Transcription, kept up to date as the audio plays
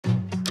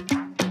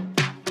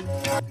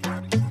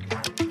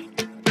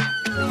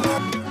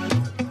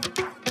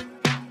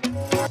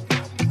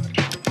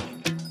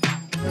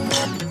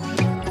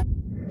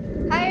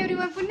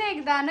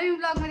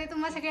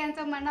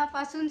सगळ्यांचं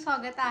मनापासून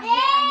स्वागत आहे।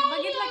 आणि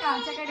बघितलं का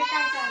आमच्याकडे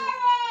काय चाललंय?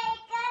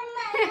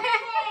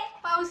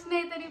 पाऊस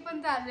नाही तरी पण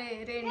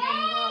चाललंय रेन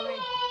रेन।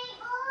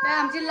 तर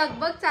आमची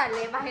लगबग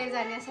चालली बाहेर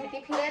जाण्यासाठी,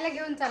 फिरायला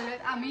घेऊन चाललोय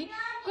आम्ही।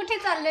 कुठे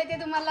चाललोय ते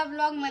तुम्हाला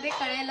ब्लॉग मध्ये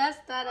कळेलच,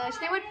 तर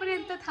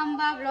शेवटपर्यंत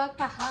थांबा, ब्लॉग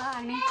पहा।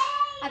 आणि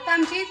आता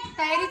आमची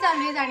तयारी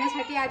चालू आहे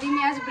जाण्यासाठी। आधी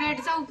मी आज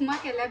ब्रेडचा उपमा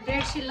केला,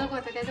 ब्रेड शिल्लक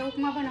होता त्याचा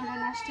उपमा बनवला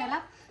नाश्त्याला।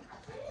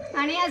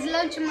 आणि आज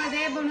लंच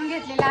मध्ये बनवून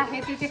घेतलेला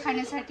आहे तिथे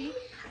खाण्यासाठी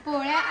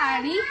पोळ्या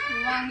आणि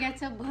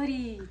वांग्याचं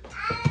भरीत।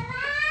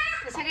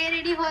 सगळे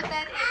रेडी होत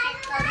आहेत एक एक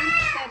करून,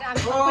 तर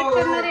आम्ही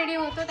पटकन रेडी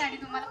होतो आणि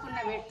तुम्हाला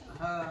पुन्हा भेटतो।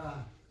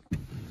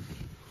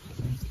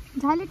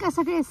 झाले का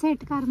सगळे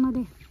सेट कार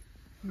मध्ये?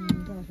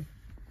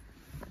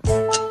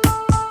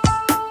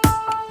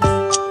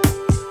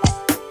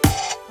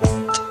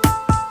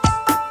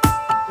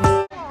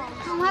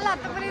 तुम्हाला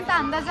आतापर्यंत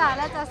अंदाज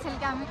आलाच असेल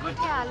की आम्ही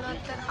कुठे आलो।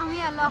 तर आम्ही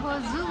आलो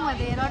आहोत झू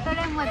मध्ये,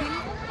 रॉटरडॅम मधील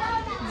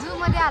झू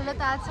मध्ये आलो।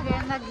 तर आज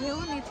सगळ्यांना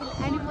घेऊन येथील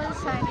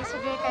ॲनिमल्स आणि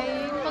सगळे काही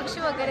पक्षी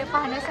वगैरे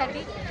पाहण्यासाठी।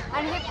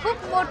 आणि हे खूप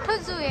मोठं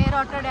झू आहे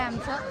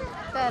रॉटरडॅमचं।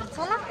 तर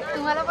चला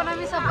तुम्हाला पण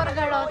आम्ही सफर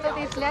घडवतो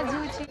तिथल्या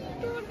झूची।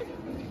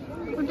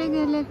 कुठे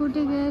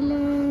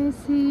गेले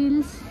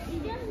सील्स?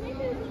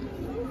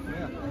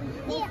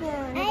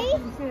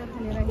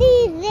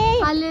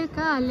 आले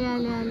का? आले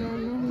आले आले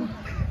आले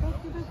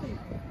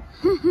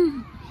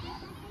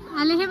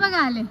आले, हे बघा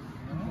आले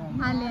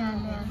आले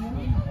आले आले।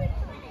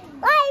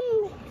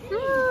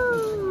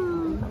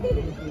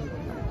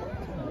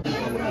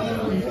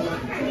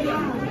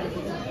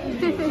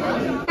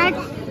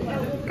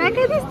 काय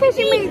काय दिसते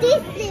शिमी?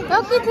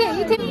 किथे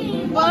इथे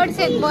बर्ड्स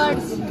आहेत,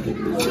 बर्ड्स।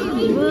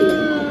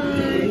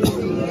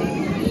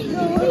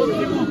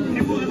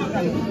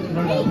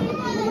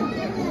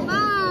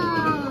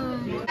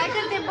 काय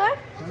करते बर्ड?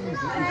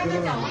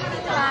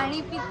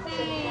 पाणी पिते।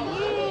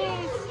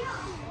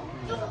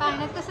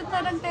 पाण्यात कसं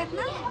तरंगतायत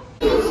ना?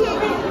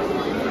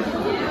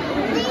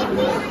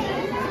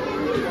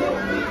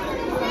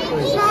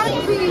 शार्क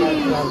फिश,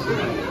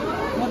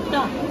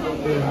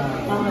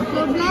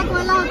 तो ब्लॅक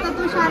वाला होता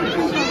तो शार्क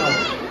फिश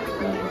आहे।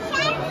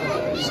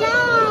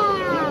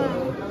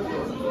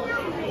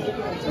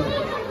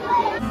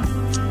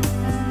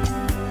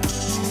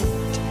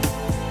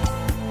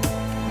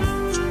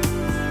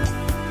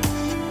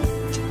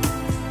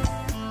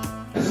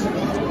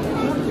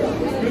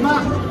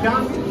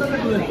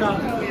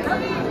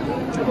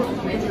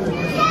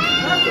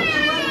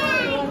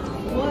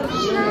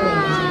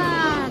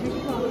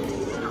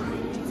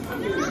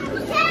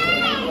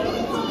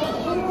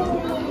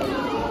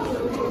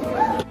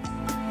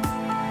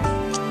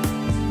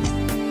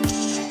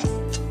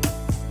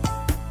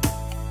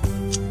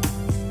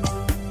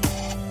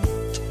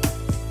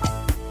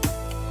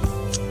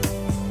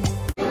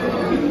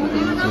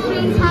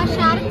 हा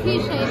शार्क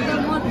फिश आहे, एकदम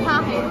मोठा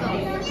आहे तो।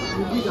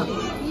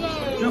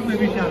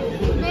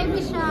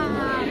 बेबी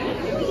शार्क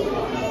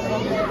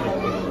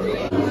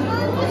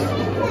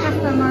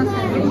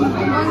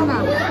बघ ना,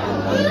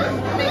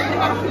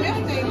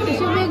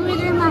 असे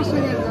वेगवेगळे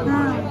मासे देतात।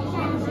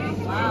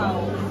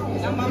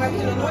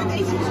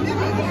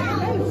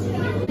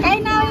 काय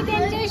नाव आहे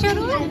त्यांचे?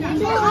 शरू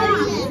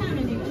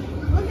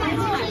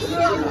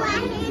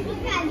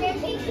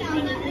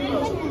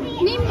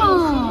निमो।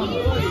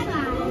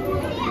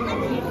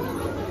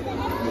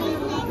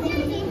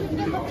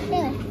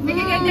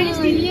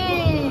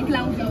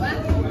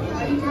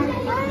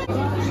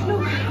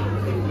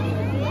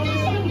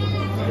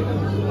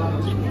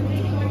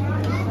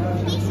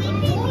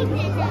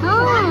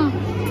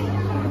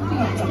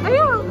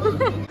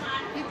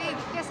 इथे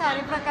इतके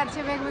सारे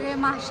प्रकारचे वेगवेगळे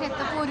मासे आहेत,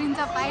 तर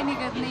पोरींचा पाय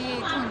निघत नाहीये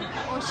इथून,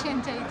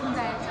 ओशियनच्या इथून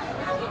जायचं।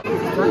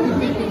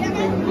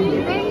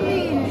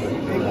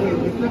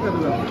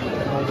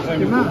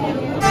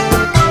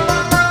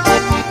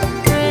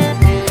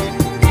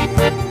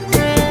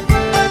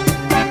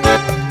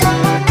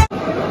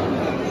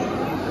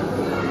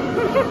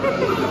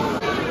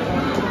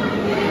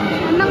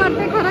 त्यांना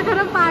वाटतं खरं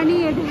खरं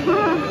पाणी आहे।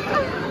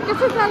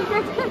 कसं चालतं?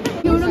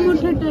 एवढं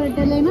मोठं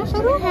टर्टल आहे ना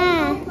शरू?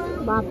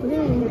 बापरे।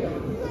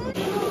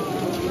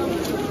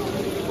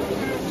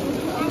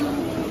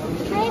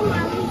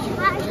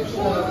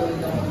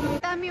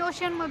 आता आम्ही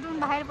ओशन मधून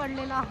बाहेर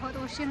पडलेलो आहोत।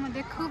 ओशन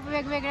मध्ये खूप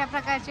वेगवेगळ्या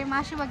प्रकारचे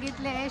मासे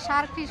बघितले,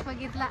 शार्क फिश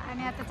बघितला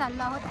आणि आता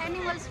चाललो आहोत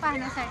ॲनिमल्स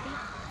पाहण्यासाठी।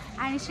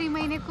 आणि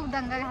श्रीमईने खूप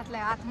दंगा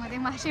घातलाय आतमध्ये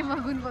मासे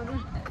बघून बघून।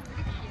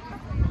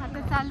 आता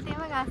चालते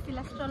बघा,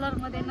 तिला स्ट्रोलर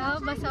मध्ये न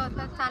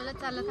बसवता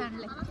चालत चालत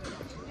आणले,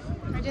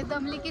 म्हणजे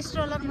दमली की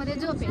स्ट्रोलर मध्ये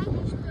झोपेल।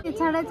 ते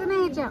चढायचं नाही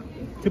ह्याच्या,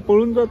 ते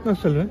पळून जात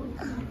नसेल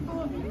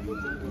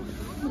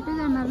कुठे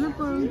जाणार ना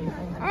पळून?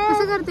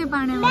 कसं करते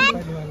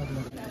पाण्यामध्ये?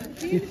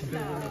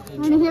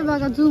 आणि हे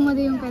बघा झू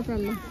मध्ये येऊन काय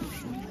चाललं?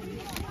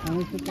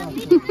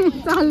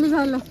 चालू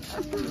झालं,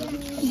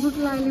 भूक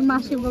लागली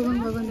मासे बघून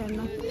बघून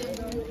त्यांना।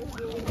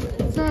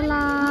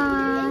 चला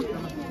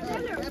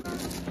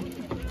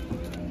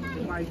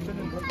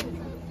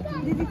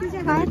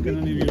अमेरिकन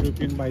आणि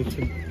युरोपियन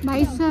बायसन.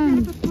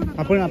 बायसन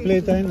आपण आपल्या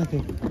इथं आहे ना ते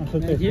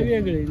असंच आहे. हे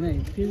वेगळे नाही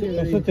ते वेगळे.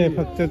 तसंच आहे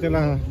फक्त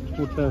त्याला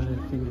कुठं आहे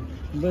तिकडे.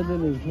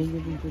 बदल आहे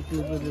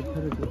बदल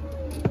फरक आहे.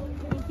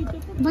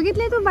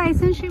 बघितले तू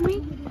बायसन शिमी?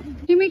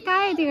 शिमी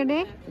काय आहे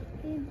तिकडे?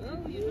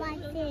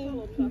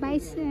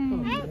 बायसन.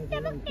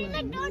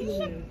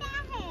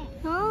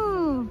 हो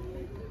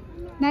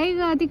नाही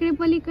ग, तिकडे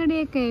पलीकडे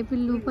एक आहे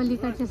पिल्लू,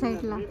 पलीकडच्या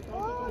साईडला.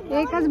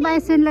 एकच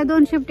बायसनला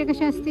 2 शेपटे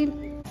कसे असतील?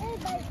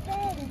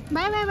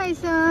 Bye bye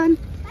bison.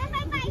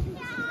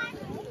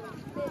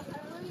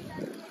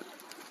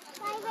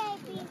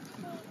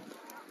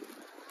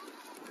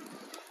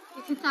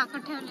 इथे चाकं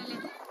ठेवलेले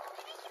आहेत.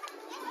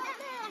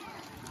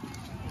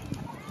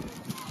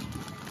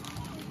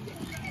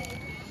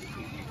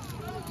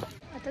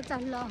 आता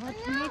चाललो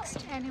आहोत नेक्स्ट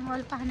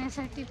ॲनिमल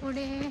पाहण्यासाठी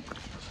पुढे.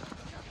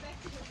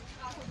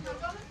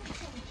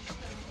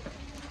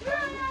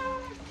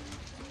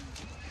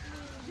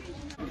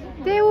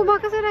 ते उभा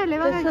कसं राहिले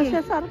बघा की.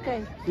 सारखं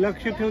आहे.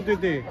 लक्ष ठेवते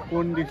ते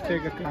कोण दिसतंय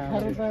का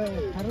काय.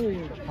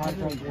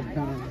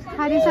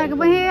 खाली सारखं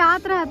पण हे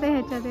आत राहते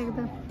ह्याच्यात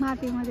एकदम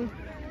मातीमध्ये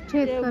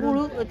छेद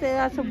करून. ते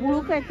असं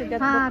बुळूक आहे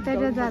त्याच्यात. हा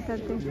त्याच्यात जातात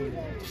ते.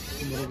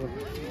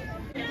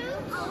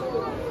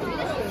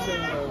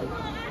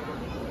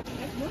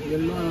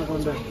 Yellow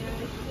anaconda.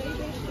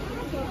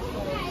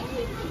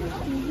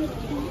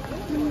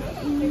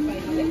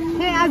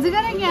 हे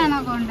अजगर आहे की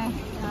अनाकोंडा?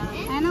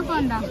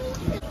 अनाकोंडा.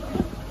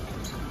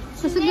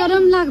 कसं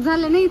गरम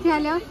झालं ना इथे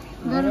आल्यावर.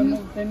 गरम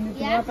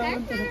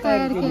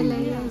तयार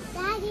केलंय.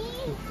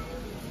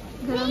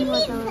 गरम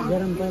वातावरण.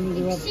 गरम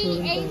पाणी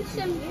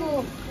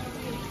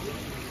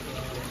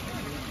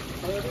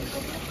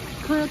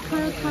खळ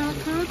खळ खळ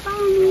खळ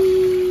पाणी.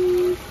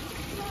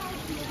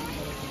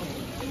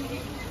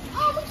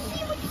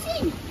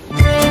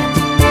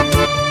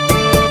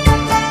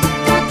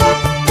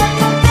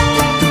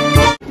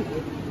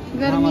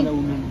 गरमी.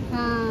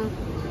 हा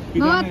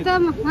बहुत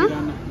हा.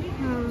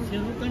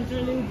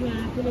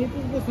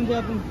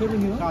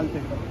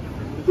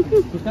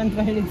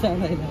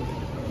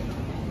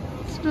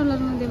 स्ट्रोलर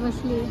मध्ये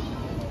बसली.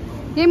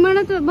 हे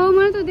भाऊ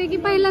म्हणत होते की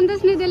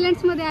पहिल्यांदाच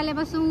नेदरलँड्स मध्ये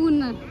आल्यापासून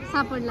ऊन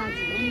सापडला.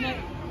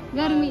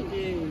 गरमी.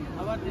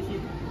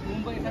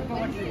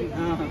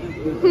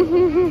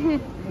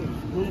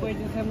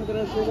 मुंबईच्या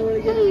समुद्रात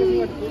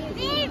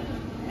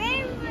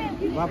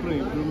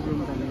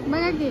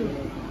बघा की.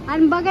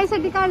 आणि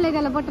बघायसाठी काढलंय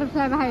त्याला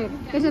बटरफ्लाय बाहेर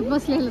त्याच्यात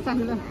बसलेलं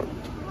चांगलं.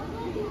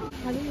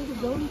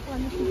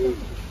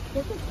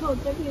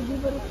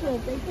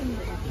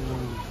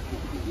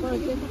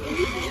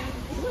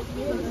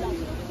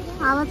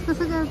 आवाज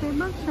कसं करते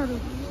बघ शरू.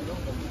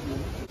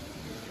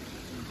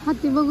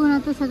 हत्ती बघून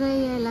आता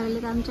सगळे यायला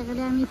लागलेत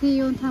आमच्याकडे. आम्ही इथे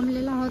येऊन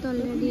थांबलेलो आहोत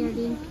ऑलरेडी.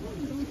 आधी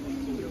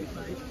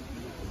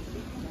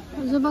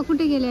आजोबा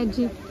कुठे गेले?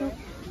 आजी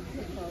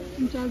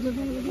आमच्या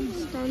आजोबा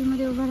स्टाईल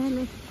मध्ये उभा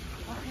राहिले.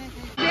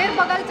 बेर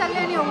बघायला चालले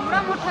आणि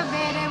एवढा मोठा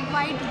बेर आहे,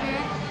 व्हाईट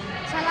बेर.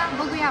 चला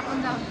बघूया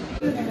आपण जाऊ.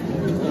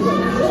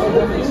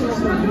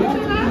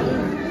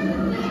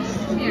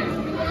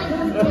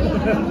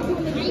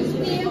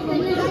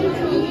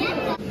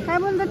 काय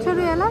बोलतात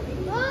छोरू याला?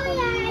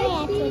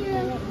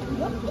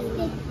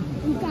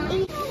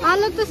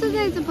 आलं तसं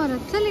जायचं परत.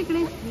 चल इकडे.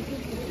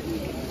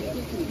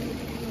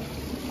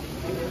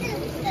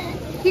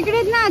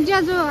 इकडेच ना आजी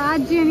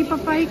आजी आणि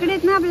पप्पा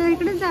इकडेच ना. आपल्याला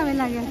इकडेच जावे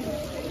लागेल.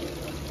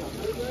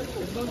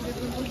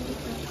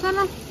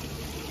 चला.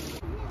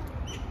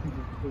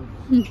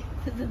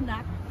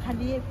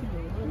 खाली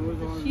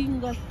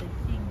शिंग असते.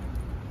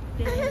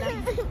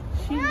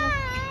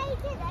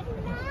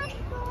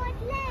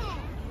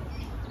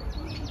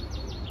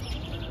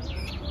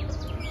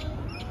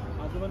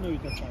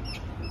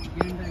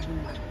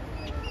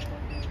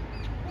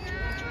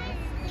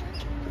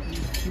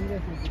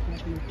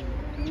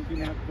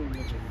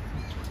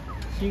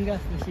 शिंग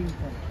असते. शिंग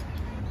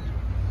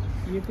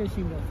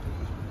शिंग असते.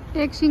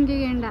 एक शिंगी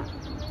गेंडा.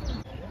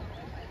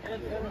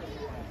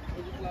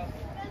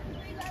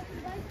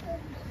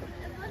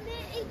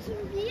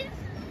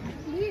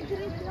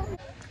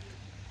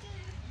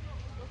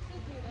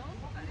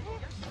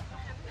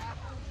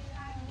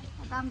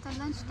 आता आमचा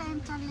लंच टाइम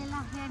चाललेला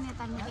आहे आणि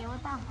आता आम्ही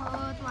जेवत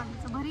आहोत.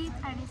 वांग्याचं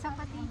भरीत आणि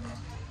चपाती.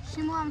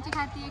 शिमू आमची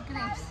खाती एक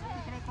ग्रेप्स.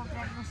 इकडे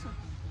कोपऱ्यात बसून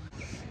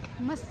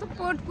मस्त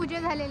पोट पूजा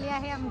झालेली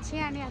आहे आमची.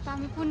 आणि आता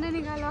आम्ही पुन्हा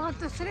निघालो आहोत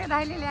दुसरे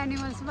राहिलेले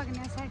ॲनिमल्स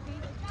बघण्यासाठी.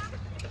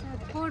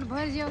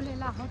 पोटभर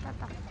जेवलेलो आहोत.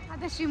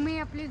 आता शिमी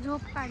आपली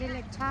झोप काढेल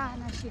एक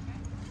छान अशी.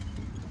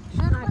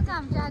 शर्मच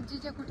आमच्या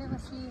आजीच्या कुठे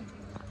बसली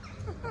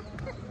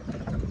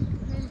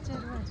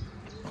व्हीलचेअरवर.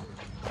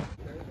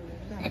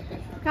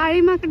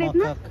 काळी माकडे आहेत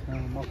ना.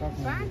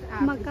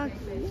 मका.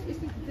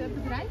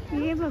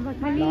 ये बाबा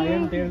खाली.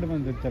 लायन टेल्ड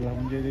म्हणतात त्याला.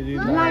 म्हणजे त्याची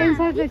लायन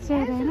सारखं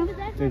चेहरा आहे ना.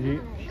 त्याची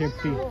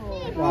शेपटी.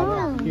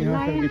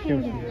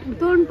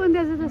 तोंड पण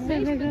त्याचं तसं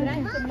वेगळं.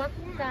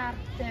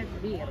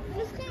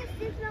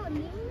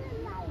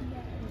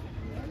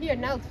 Hier,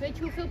 nou, weet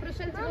je hoeveel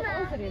procent er nog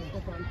over is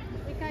daarvan?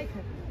 Ik kijk.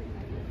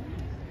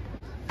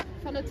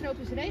 van het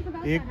tropisch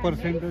regenwoud.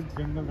 1%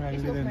 जंगल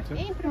राहिले त्यांचं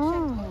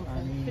 1%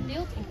 आणि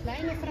verdeeld in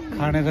kleine fragmenten.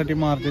 खाण्यासाठी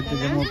मारतात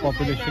त्याच्यामुळे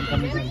पॉप्युलेशन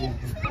कमी झाली आहे.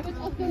 Er wordt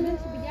ook veel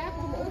mensen bejaagd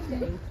om ons te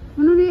eten.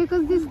 म्हणून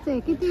एकच दिसतंय.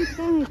 किती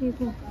काय माहिती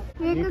इथे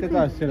एकच एकच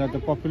आहे. असेल आता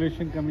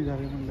पॉप्युलेशन कमी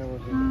झाले म्हणल्यावर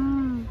हा.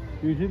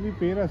 युजली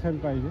पेर असायला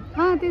पाहिजे.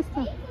 हा तेच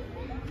तर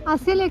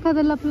असेल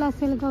एखादं लपलं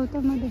असेल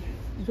गवतामध्ये.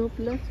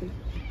 झोपलं असेल.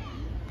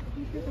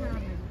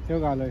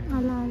 तेव्हा आलंय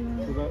आला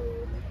आला तुला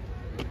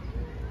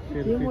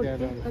सेल्फी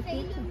द्यायला आलं.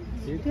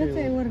 हेच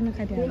आहे. वरण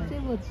खाली ते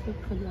आला. वरचं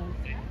खाली आलं.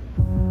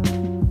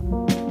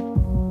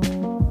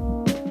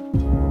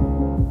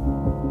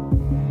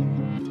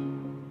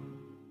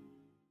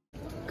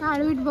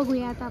 काळवीट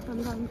बघूया आता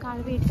आपण जाऊन.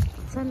 काळवीट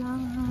चला.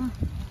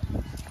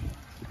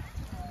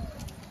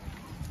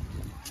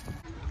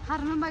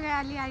 हरणं बघायला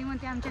आली आई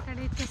म्हणते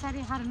आमच्याकडे इतके सारे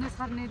हरणच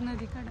हरणे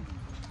नदीकडे,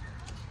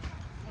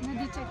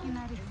 नदीच्या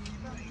किनारी.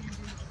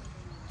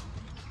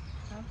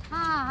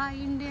 हा हा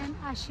इंडियन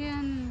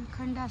आशियन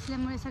खंड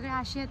असल्यामुळे सगळे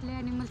आशियातले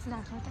ॲनिमल्स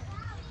दाखवतात.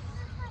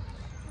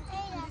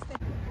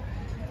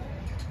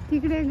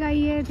 तिकडे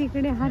गाई आहे,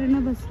 तिकडे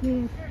हरणं बसली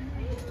आहेत.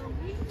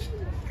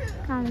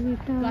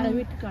 काळवीट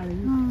काळवीट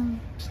काळवीट. हा.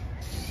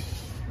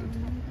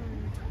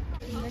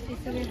 ते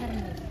सगळे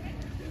हरणं.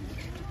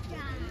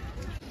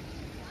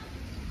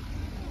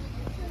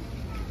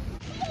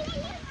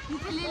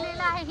 इथे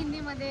लिहिलेलं आहे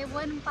हिंदीमध्ये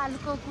वन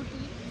पालको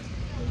कुटी.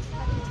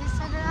 इथे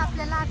सगळं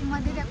आपल्याला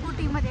आतमध्ये त्या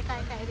कुटीमध्ये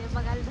काय काय ते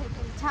बघायला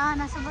भेटेल.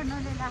 छान असं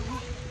बनवलेलं आहे.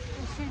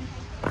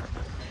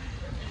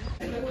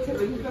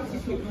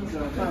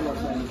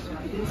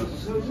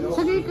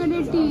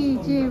 सगळीकडे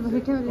टीचे हे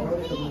ठेवले.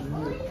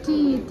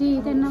 टी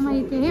त्यांना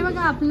माहिती आहे. हे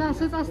बघा आपलं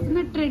असंच असतं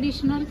ना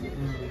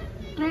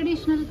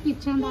ट्रेडिशनल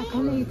किचन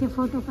दाखवलं इथे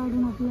फोटो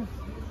काढून आपलं.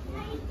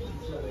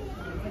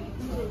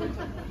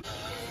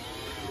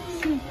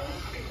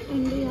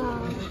 इंडिया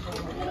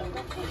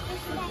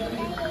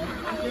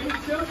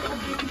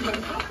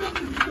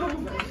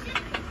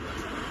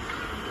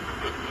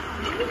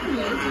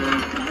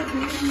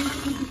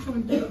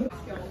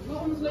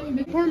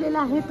ठेवलेलं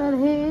आहे. तर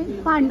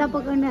हे पांडा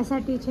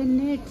पकडण्यासाठीचे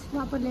नेट्स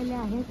वापरलेले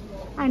आहेत.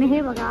 आणि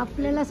हे बघा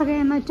आपल्याला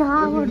सगळ्यांना चहा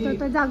आवडतो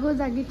तर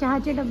जागोजागी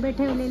चहाचे डबे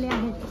ठेवलेले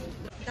आहेत.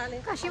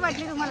 कशी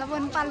वाटली तुम्हाला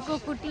वन पालको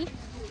कुटी?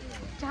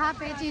 चहा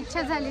प्यायची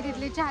इच्छा झाली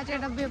तिथले चहाचे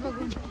डबे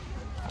बघून.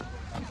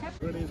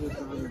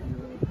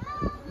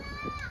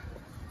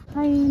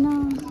 आहे ना.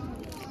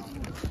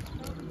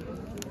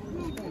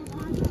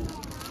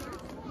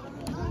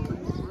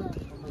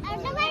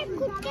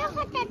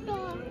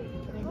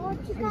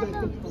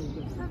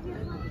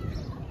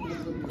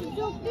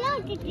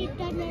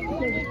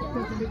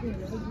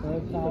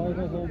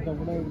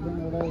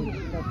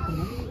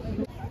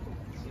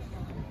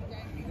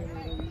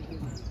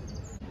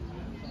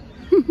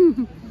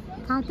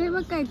 खाते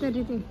बघ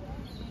काहीतरी ते.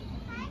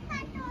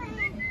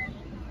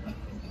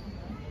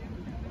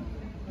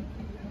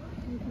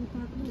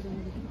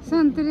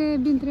 संत्रे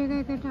बिंत्रे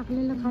काय काय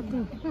टाकलेलं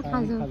खाते.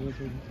 खाजो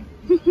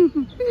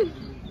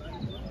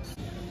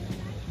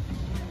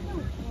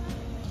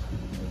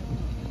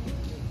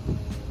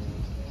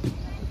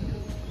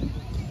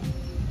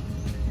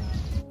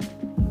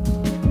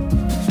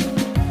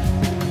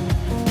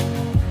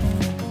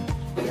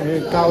हे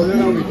कावले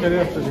नाव विचारे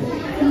असतं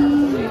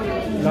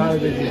ते लाल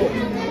त्याची.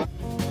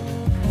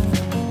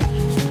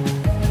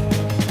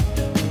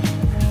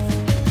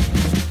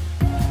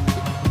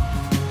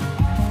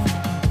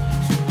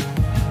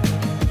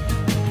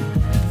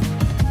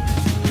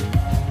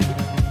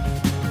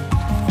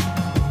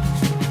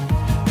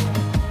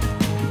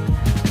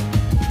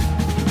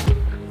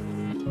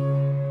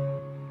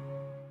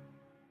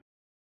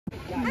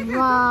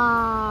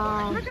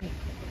 Wow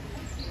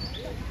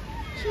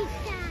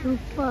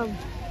super.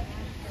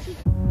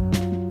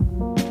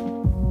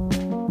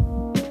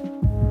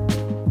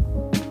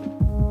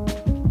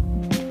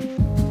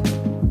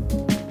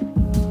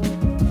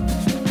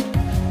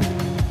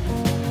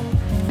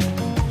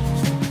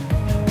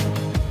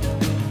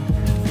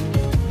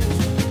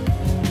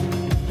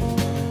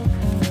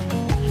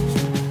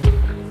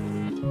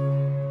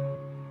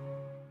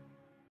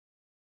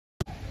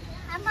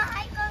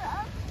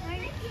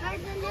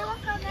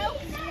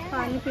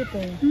 पाणी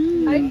पितोय.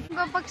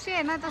 गो पक्षी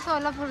आहे ना तो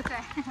सोलापूरचा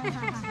आहे.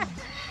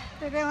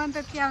 तर ते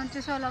म्हणतात की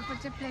आमचे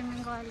सोलापूरचे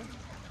फ्लेमिंगो आले.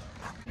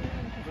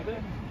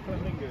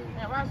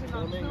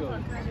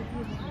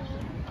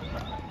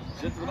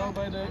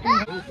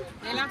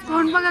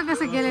 तोंड बघा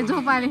कसं गेले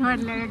झोप आली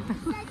म्हटलं एकदम.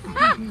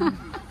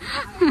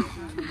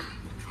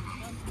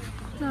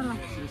 चला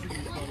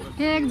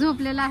हे एक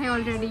झोपलेलं आहे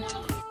ऑलरेडी.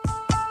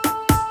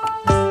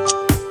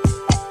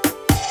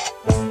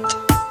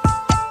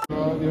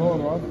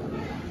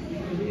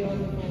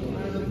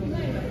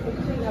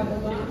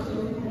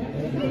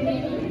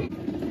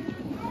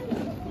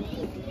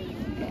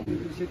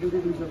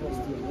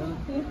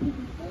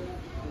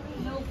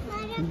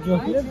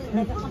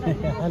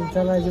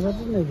 हालचाल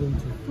अजिबातच नाही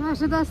त्यांची.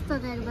 असंच असतं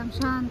ते एकदम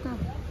शांत.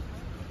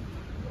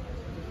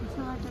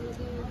 असं वाटलं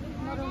की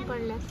मरून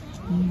पडल्यात.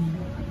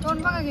 तोंड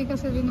बघा की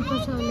कसं विनी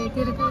फसवले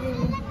तिरकं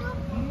गेले.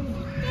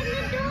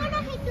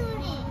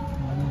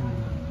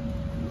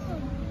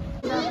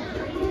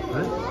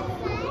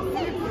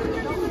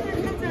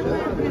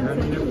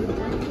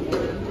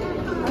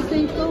 असं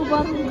इतकं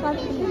उभारून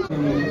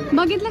काढतो.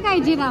 बघितलं काय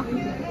जिराफ?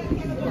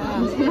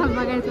 जिराफ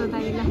बघायचं होता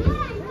हिला.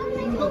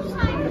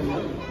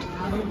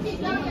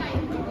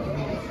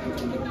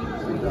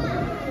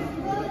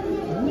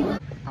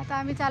 आता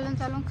आम्ही चालून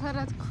चालून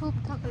खरंच खूप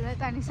थकलोय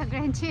आणि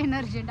सगळ्यांची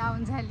एनर्जी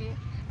डाऊन झाली आहे.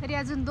 तरी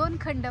अजून 2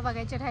 खंड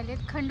बघायचे राहिलेत.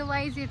 खंड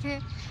वाईज इथे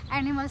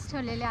ॲनिमल्स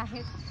ठेवलेले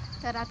आहेत.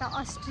 तर आता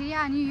ऑस्ट्रिया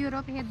आणि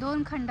युरोप हे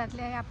 2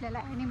 खंडातले आपल्याला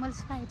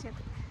ॲनिमल्स पाहिजेत.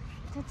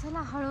 तर चला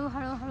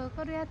हळूहळू हळू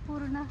करूयात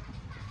पूर्ण.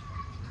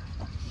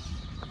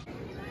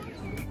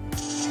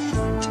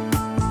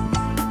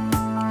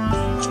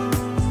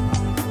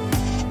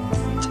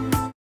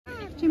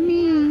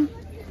 चिम्मी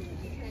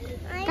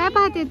काय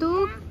पाहते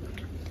तू?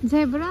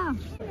 झेब्रा,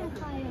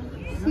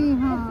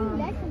 सिंह,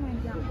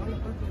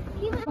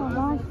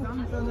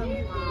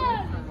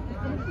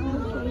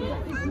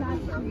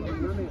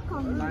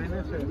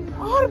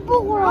 और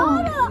बगुड़ा.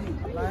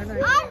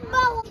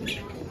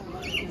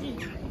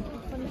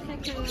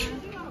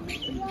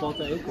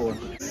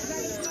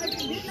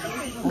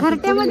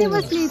 घरट्यामध्ये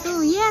बसली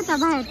तू. ये आता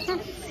बाहेर चल.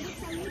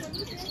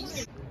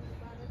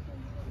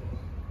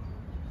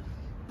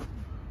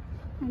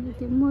 आणि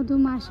ते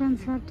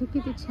मधुमाशांसाठी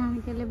किती छान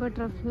केले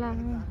बटरफ्लाय.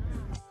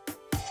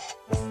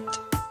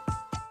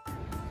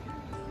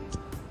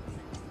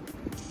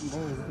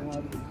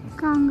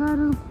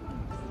 कांगारू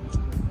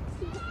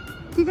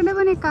तिकडे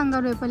पण एक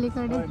कांगारू आहे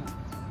पलीकडे.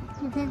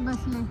 तिथे एक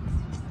बसले.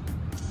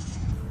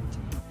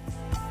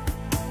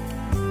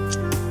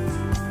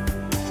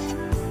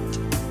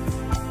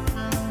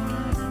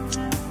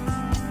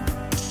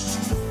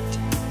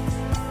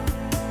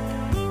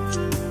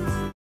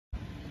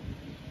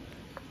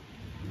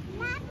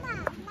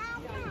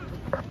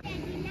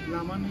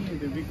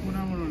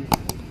 म्हणून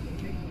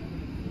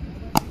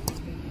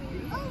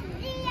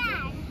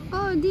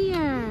ओ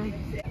डियर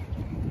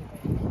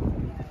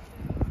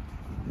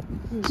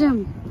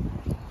जम.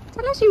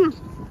 चला शिमा.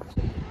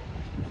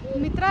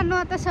 मित्रांनो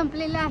आता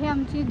संपलेली आहे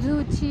आमची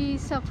झूची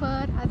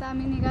सफर. आता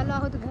आम्ही निघालो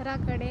आहोत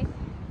घराकडे.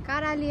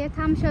 कार आली आहे.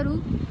 थांब शरू,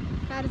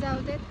 कार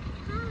जाऊ देत.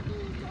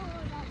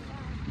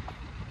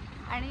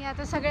 आणि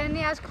आता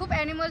सगळ्यांनी आज खूप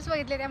ॲनिमल्स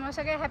बघितले त्यामुळे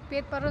सगळे हॅप्पी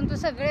आहेत. परंतु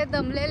सगळे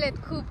दमलेले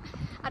आहेत खूप.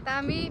 आता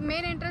आम्ही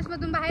मेन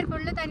एंट्रन्समधून बाहेर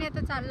पडलोत आणि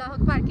आता चाललो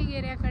आहोत पार्किंग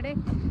एरियाकडे.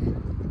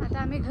 आता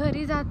आम्ही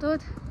घरी जातो.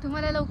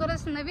 तुम्हाला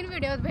लवकरच नवीन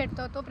व्हिडिओत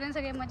भेटतो. तोपर्यंत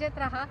सगळे मजेत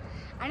राहा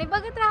आणि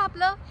बघत राहा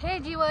आपलं हे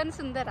जीवन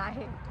सुंदर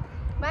आहे.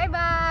 Bye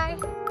bye.